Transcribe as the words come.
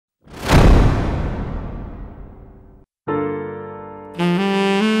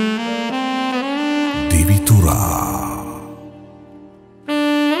Divithura.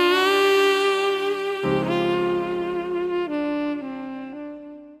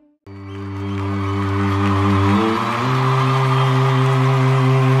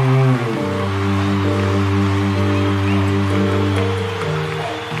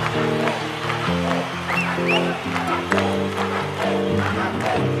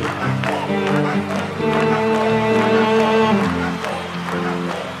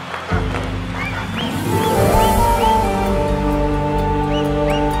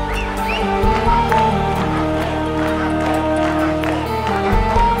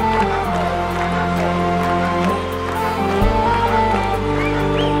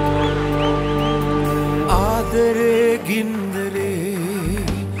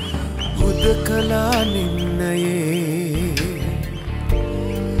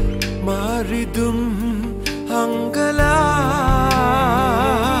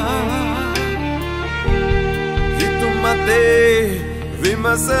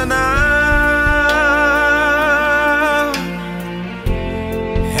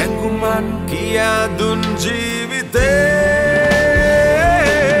 Henguman kia dun jivite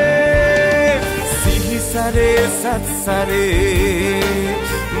sihi sare sat sare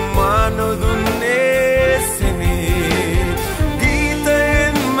mano dunne sene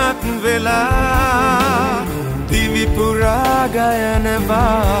geetayen mat vela Divithura gayanava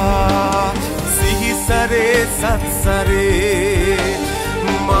sihi sare sat sare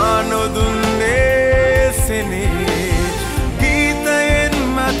mano dunne sene geetayen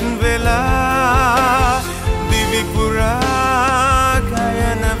mat vela Divithura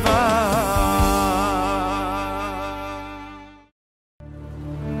gayanava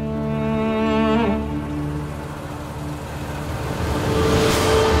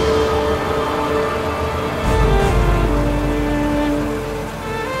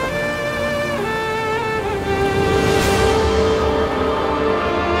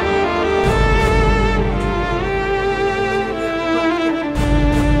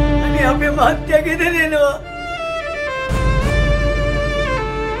हत्या किती नेलो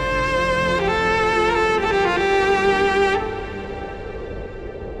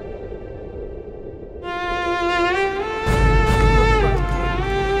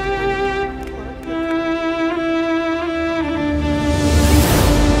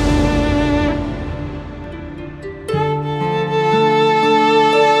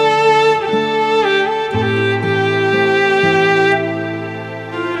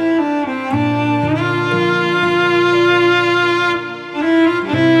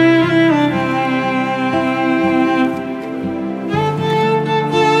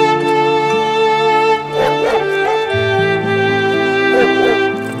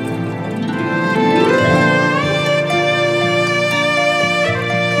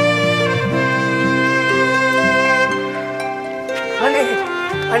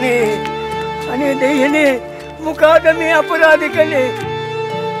अने देयने मुकादमे अपराध कले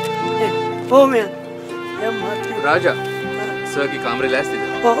ओम्या राजा sir की कामरे लास्ती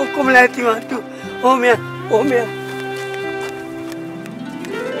ओ हुकुम लाती मातू ओम्या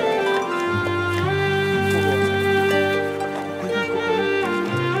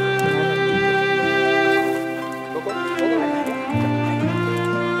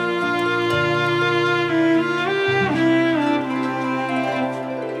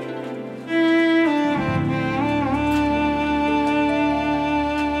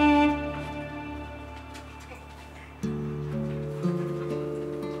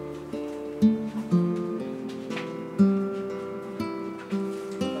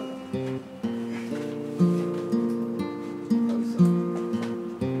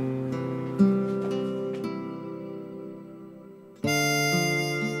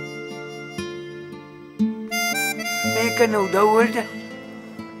මේකන උදව් වලට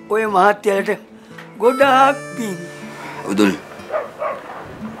ඔය මහත්තයාට ගොඩාක් පිං උදුල්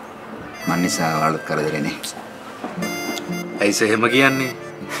මන් නිසා ඔයාලට කරදරේනේ ඇයිස එහෙම කියන්නේ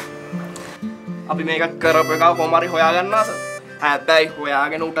අපි මේක කරපු එක කොහොම හරි හොයාගන්නවා සර් හැබැයි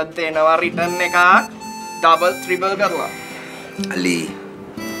හොයාගෙන උටත් එනවා රිටර්න් එකක් ඩබල් ට්‍රිපල් කරලා අලි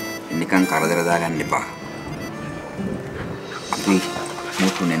නිකන් කරදර දාගන්න එපා අපි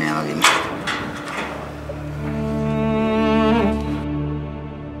මුතුනේ නෑ වගේම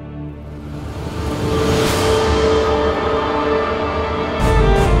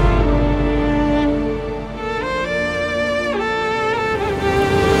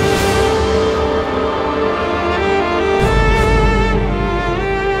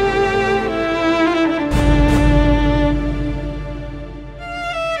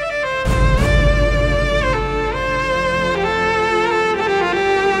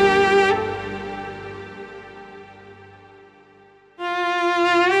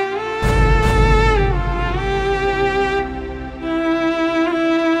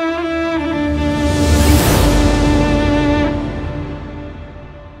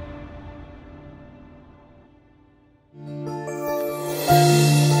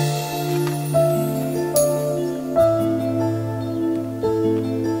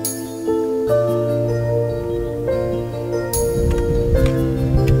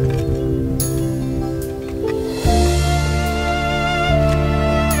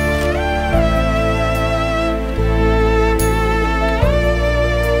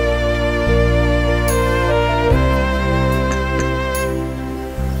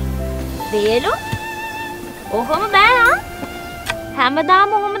හැමදාම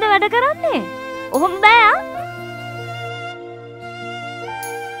ඔහොමද වැඩ කරන්නේ? ඔහොම බෑ ආ.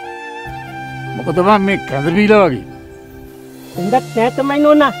 මොකද මම මේ කැඳවිලා වගේ. හොඳක් නෑ තමයි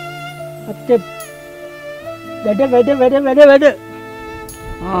නෝනා. අත්තේ වැඩ.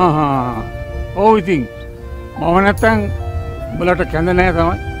 ආහා. ඔව් ඉතින් මම නැත්තම් උඹලට කැඳ නැහැ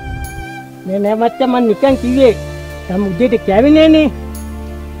තමයි. නෑ මත්තයා මං නිකන් කිව්වේ. තම උදේට කෑවේ නෑනේ.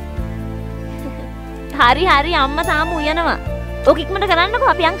 හරි අම්මා තාම උයනවා. ඔක ඉක්මනට කරන්නකෝ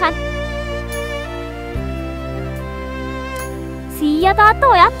අපි යන් කන්න. සීයා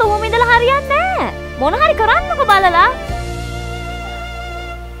තාත්තා ඔයත් ඔහොම ඉඳලා හරියන්නේ නැහැ. මොන හරි කරන්නකෝ බලලා.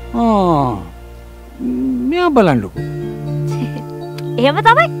 මෙයා බලන්නකෝ. එහෙම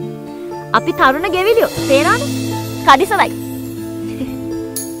තමයි. අපි තරුණ ගෙවිලියෝ තේරෙනවද? කඩිසලයි.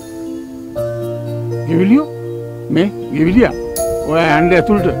 ගෙවිලියෝ? මේ ගෙවිලියා. ඔයා යන්න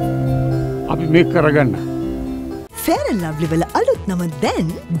ඇතුළට. අපි මේක කරගන්න. Fair and Lovely වල අලුත් නම දැන්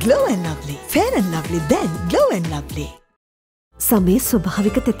Glow and Lovely. Fair and Lovely දැන් Glow and Lovely. සමේ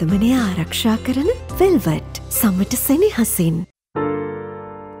ස්වභාවික තෙතමනය ආරක්ෂා කරන වෙල්වට් සමට සෙනෙහසින්.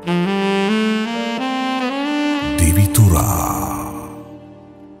 Divithura.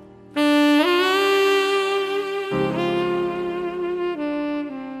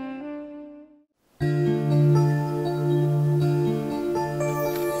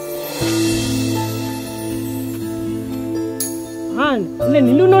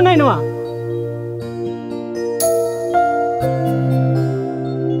 නිලු නෝනා එනවා.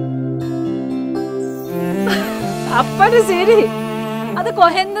 අප්පට සිරි අද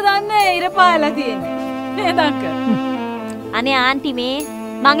කොහෙන්ද දන්නේ ඉර පායලා තියෙන්නේ නේද අංකල්? අනේ ආන්ටි මේ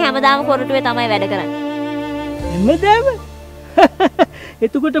මං හැමදාම කොරටුවේ තමයි වැඩ කරන්නේ. හැමදාම?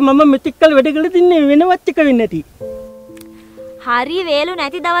 එතකොට මම මෙතෙක් කල් වැඩ කළ තින්නේ වෙනවත් එක වෙන්නේ නැති. හරි වේලු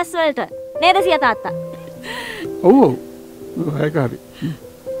නැති දවස් වලට නේද සියා තාත්තා? ඔව්. ඒක හරි.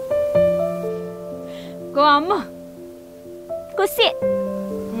 කො අම්මා කුස්සියේ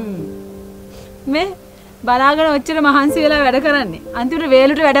මේ බලාගෙන ඔච්චර මහන්සි වෙලා වැඩ කරන්නේ අන්තිමට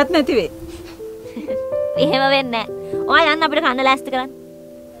වේලුට වැඩක් නැති වෙයි. එහෙම වෙන්නේ නැහැ. ඔයා යන්න අපිට කන්න ලෑස්ති කරන්න.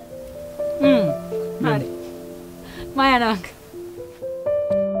 හරි. මම යනවා.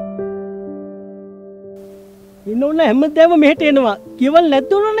 ඉන්නෝන හැමදාම මෙහෙට එනවා. කියවල්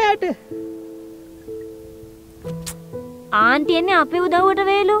නැද්ද උනෝන යාට? ආන්ටි එන්නේ අපේ උදව්වට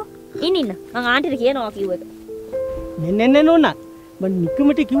වේලු. ඉන්න මං ආන්ටිට කියනවා කිව්ව එක. නෙන්න නෝනා. මම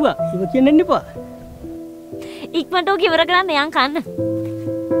නිකමට කිව්වා. ඉව කියන්න එපා. ඉක්මනට ඔක ඉවර කරන්න යන් කන්න.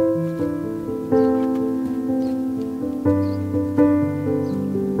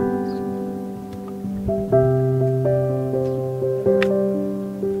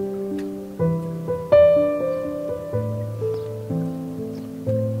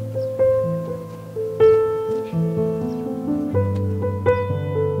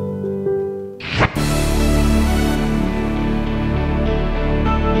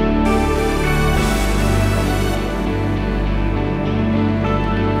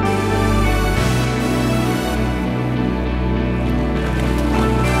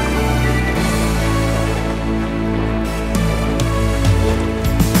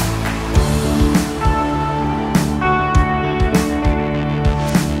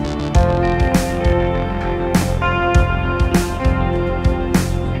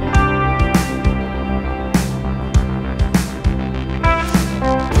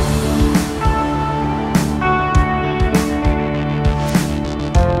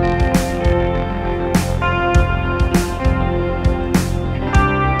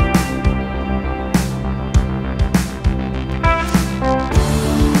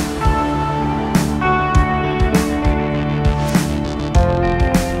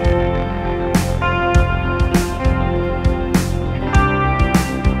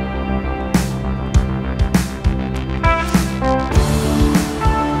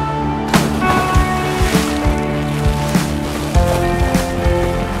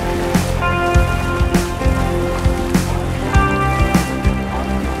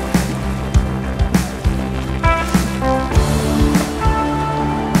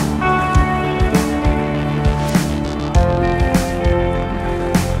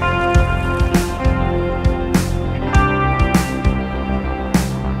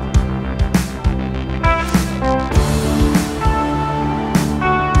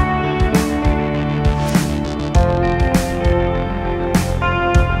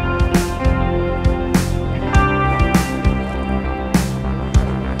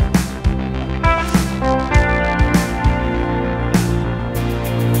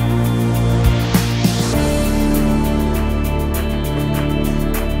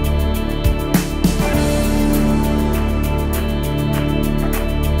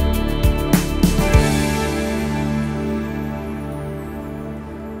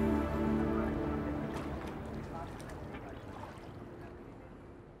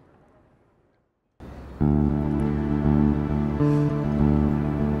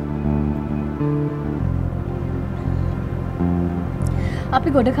 අපි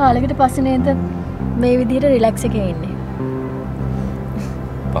ගොඩ කාලෙකට පස්සේ නේද මේ විදිහට රිලැක්ස් එකේ ඉන්නේ.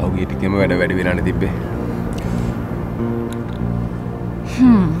 පහුගිය ටිකෙම වැඩ වැඩි වෙලානේ තිබ්බේ.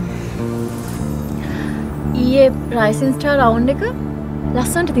 ඊයේ රයිසින් ස්ටාර් රවුන්ඩ් එක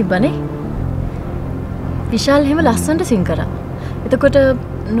ලස්සනට තිබ්බනේ. විශාල් එහෙම ලස්සනට සිං කරා. එතකොට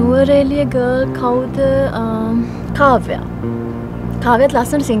නුවරඑළිය ගර්ල් කවුද? කාව්‍යා. කාව්‍යත්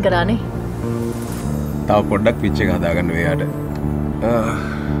ලස්සනට සිං කරානේ. තව පොඩ්ඩක් පිච් එක හදාගන්න වෙයාට.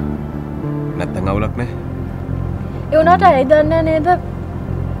 නැත්තම් අවුලක් නැහැ. ඒ උනාට ඇයි දන්නේ නේද?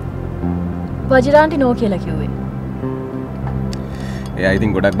 වජිරාන්ටි නෝ කියලා කිව්වේ. එයා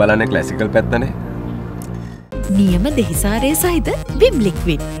ඉතින් ගොඩක් බලන්නේ ක්ලාසිකල් පැත්තනේ. නියම දෙහිසාරය සහිත විම්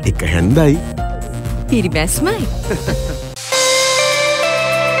ලික්විඩ්. එක හැන්දයි. පිරිබැස්මයි.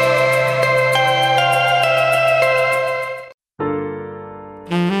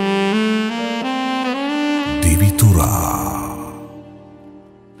 Divithura.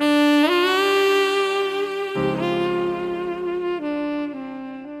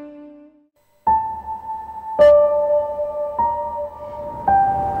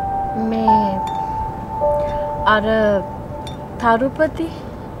 අර තරුපති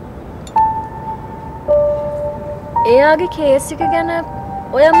එයාගේ කේස් එක ගැන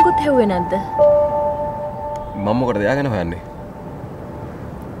ඔය මොකුත් හෙව්වේ නැද්ද? මම මොකටද එයා ගැන හොයන්නේ?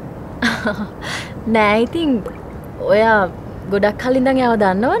 නෑ ඉතින් ඔයා ගොඩක් කලින් ඉඳන් එයාව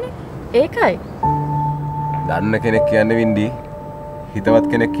දන්නවනේ. ඒකයි. දන්න කෙනෙක් කියන්නේ වින්ඩි හිතවත්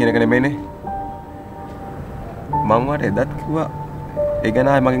කෙනෙක් කියන එක නෙමෙයිනේ. මම වාට එදත් කිව්වා ඒ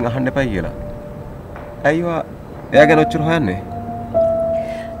ගැන ආයෙ මගෙන් අහන්න එපා කියලා. ඇයිවා එයා ගැන ඔච්චර හොයන්නේ?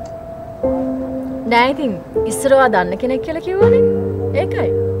 නෑ ඉතින් ඉස්සරවා දන්න කෙනෙක් කියලා කිව්වනේ. ඒකයි.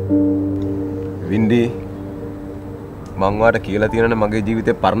 වින්ඩි මං වාට කියලා තියෙනනේ මගේ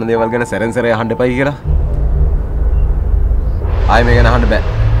ජීවිතේ පරණ දේවල් ගැන සැරෙන් සැරේ අහන්න එපයි කියලා. ආයෙ මේ ගැන අහන්න බෑ.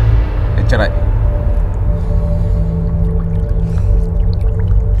 එච්චරයි.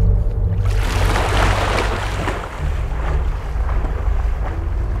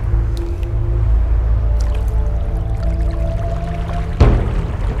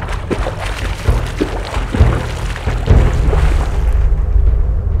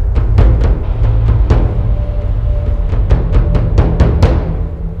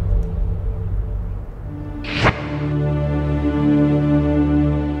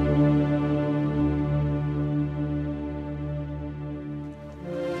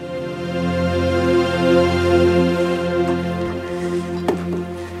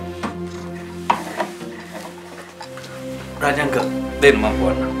 Rajangka, den mampu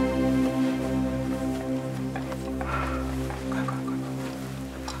warna.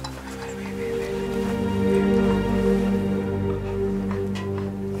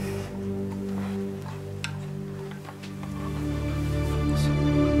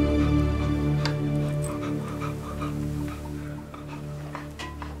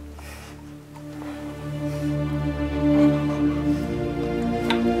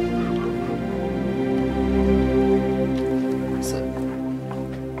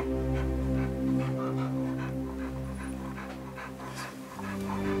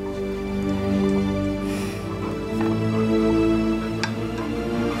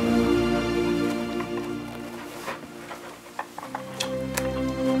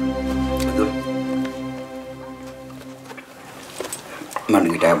 මම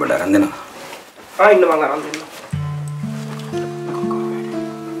ගිටාර බඩ අරන් දෙනවා. ඉන්න මං අරන් දෙන්නම්.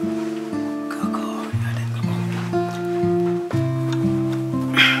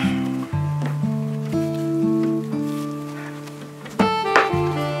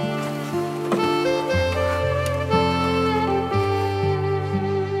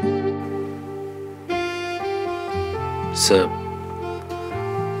 සර්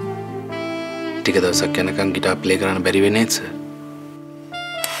ටික දවසක් යනකම් ගිටාර් ප්ලේ කරන්න බැරි වෙන්නේ නේද සර්?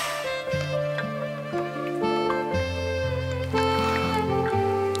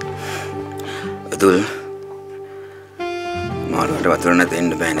 අතුල් මාළුවට වතුර නැත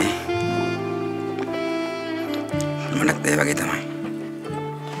ඉන්න බෑනේ. මනත් ඒ වගේ තමයි.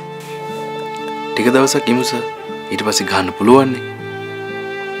 ටික දවසක් ඉමු සර්. ඊට පස්සේ ගන්න පුළුවන් නේ.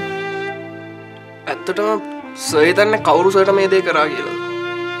 ඇත්තටම සර් හිතන්නේ කවුරු සර්ට මේ දේ කරා කියලා.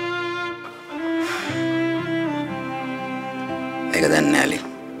 ඒක දන්නේ නැහැ අලි.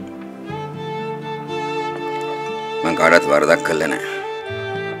 මං කාටවත් වරදක් කළේ නැහැ.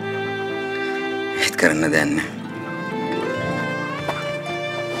 ඒත් කරන්න දෙයක් නැහැ.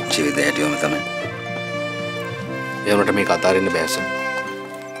 ජීවිතය ඇටිවම තමයි. ඒ වුණාට මේක අතාරින්න බෑ සර්.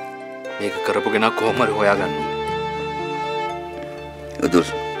 මේක කරපු කෙනා කොහොම හරි හොයාගන්න ඕනේ. උදුල්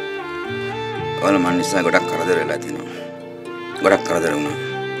ඔයාලා මන් නිසා ගොඩක් කරදර වෙලා තිනවා. ගොඩක් කරදර වුණා.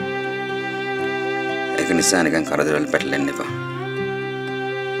 ඒක නිසා නිකන් කරදර වල පැටලෙන්න එපා.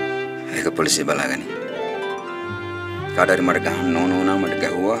 ඒක පොලිසිය බලාගනි. කාට හරි මට ගහන්න ඕන වුණා මට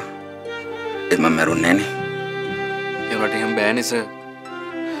ගැහුවා. ඒත් මම මැරුන්නේ නෑනේ. ඒ වලට එහෙම බෑනේ සර්.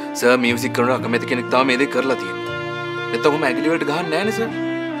 සර් මියුසික් කරන අකමැති කෙනෙක් තාම මේ දේ කරලා තියෙන්නේ. නැත්නම් මම ඇගිලි වලට ගහන්නේ නෑනේ සර්.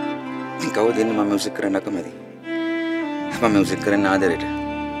 කවුද ඉන්නේ මම මියුසික් කරන්න අකමැති? මම මියුසික් කරන්න ආදරෙට.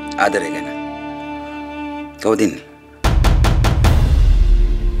 ආදරය ගැන. කවුද ඉන්නේ?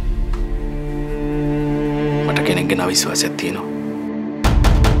 මට කෙනෙක්ගෙන අවිශ්වාසයක් තියෙනවා.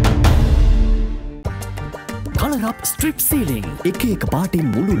 Color up strip ceiling. එක පාටින්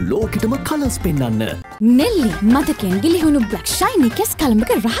මුළු ලෝකෙටම කලර්ස් පෙන්වන්න. නෙල්ලි මතකෙන් ගිලිහුණු බ්ලැක් ෂයිනි කෙස්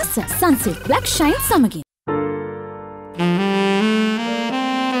කලඹක රහස සන්සෙට් බ්ලැක් ෂයින් සමගින්.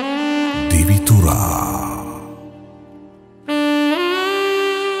 Divithura.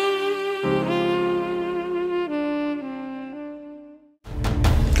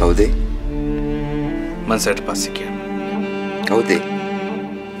 කවුද? මං සර්ට පස්සේ කියන්න. කවුද?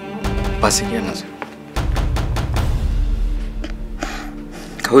 පස්සේ කියන්න සර්.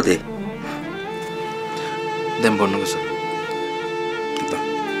 කවුද? දැන් බොන්නකෝ සර්.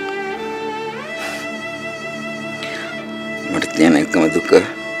 මට තියෙන එකම දුක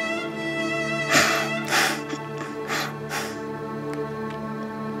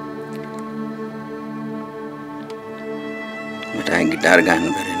මට ගිටාර්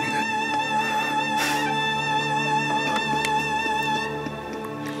ගන්න බැරි එක.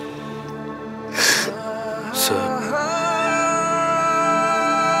 සර්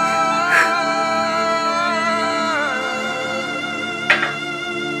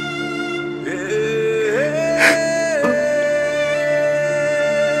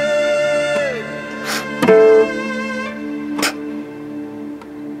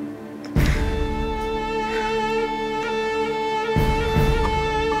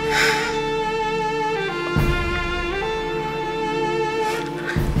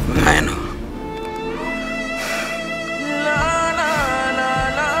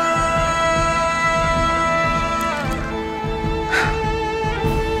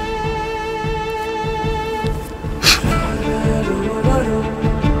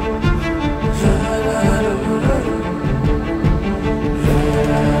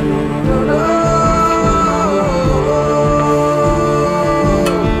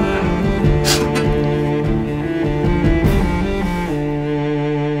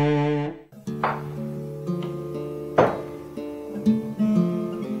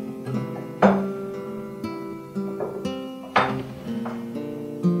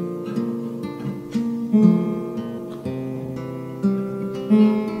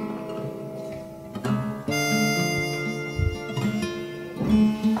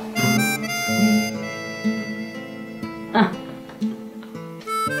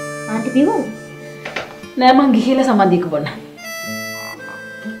නෑ මං ගිහිල්ලා සමාධියක බොන්න.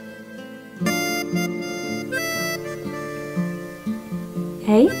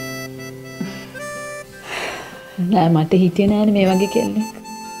 ඇයි? නෑ මට හිතේ නෑනේ මේ වගේ කෙල්ලෙක්.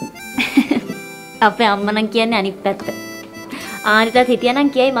 අපේ අම්මා නම් කියන්නේ අනිත් පැත්ත. ආනිටත් හිටියනම්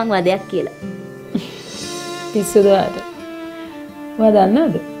කියයි මං වදයක් කියලා. පිස්සුද ආට. ඔයා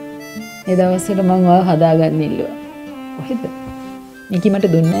දන්නවද? ඒ දවස්වල මං ඔයාව හදාගන්න ඉල්ලුවා. කොහෙද? මේක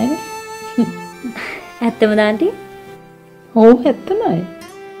මට දුන්නේ නෑනේ. ඇත්තම දාන්ටි? ඔව් ඇත්තමයි.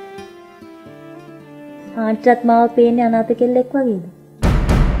 ආන්ටිත් මාව පේන්නේ අනාථ කෙල්ලෙක් වගේද?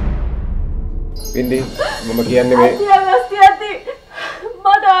 වින්දි මම කියන්නේ මේ ඇති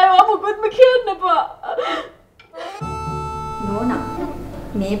මට ආයෙ මොකක්ද කියන්න එපා. නෝනා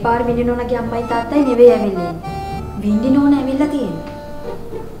මේ පාර විඳි නෝනාගේ අම්මයි තාත්තයි නෙවෙයි ඇවිල්ලා ඉන්නේ. විඳි නෝනා ඇවිල්ලා තියෙන්නේ.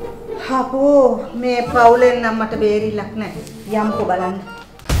 හපෝ මේ පවුලෙන් නම් මට බේරිලක් නැහැ. යම්කෝ බලන්න.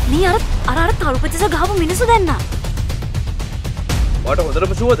 මේ අර තරුපතිස ගහපු මිනිස්සු දැන්නා. මට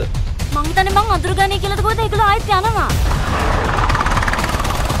හොඳටම සුවද? මං හිතන්නේ මං අඳුරගන්නේ කියලාද කොහෙද ඒගොල්ලෝ ආයෙත් යනවා.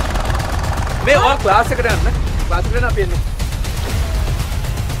 මේ ඔයා ක්ලාස් එකට යන්න. ක්ලාස් එකට යන්න අපි එන්නේ.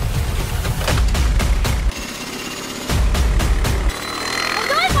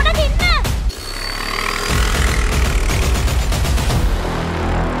 ඔතන පොඩක් ඉන්න.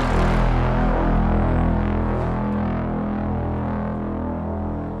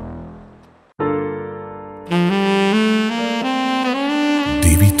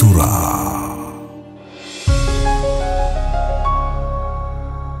 Divithura.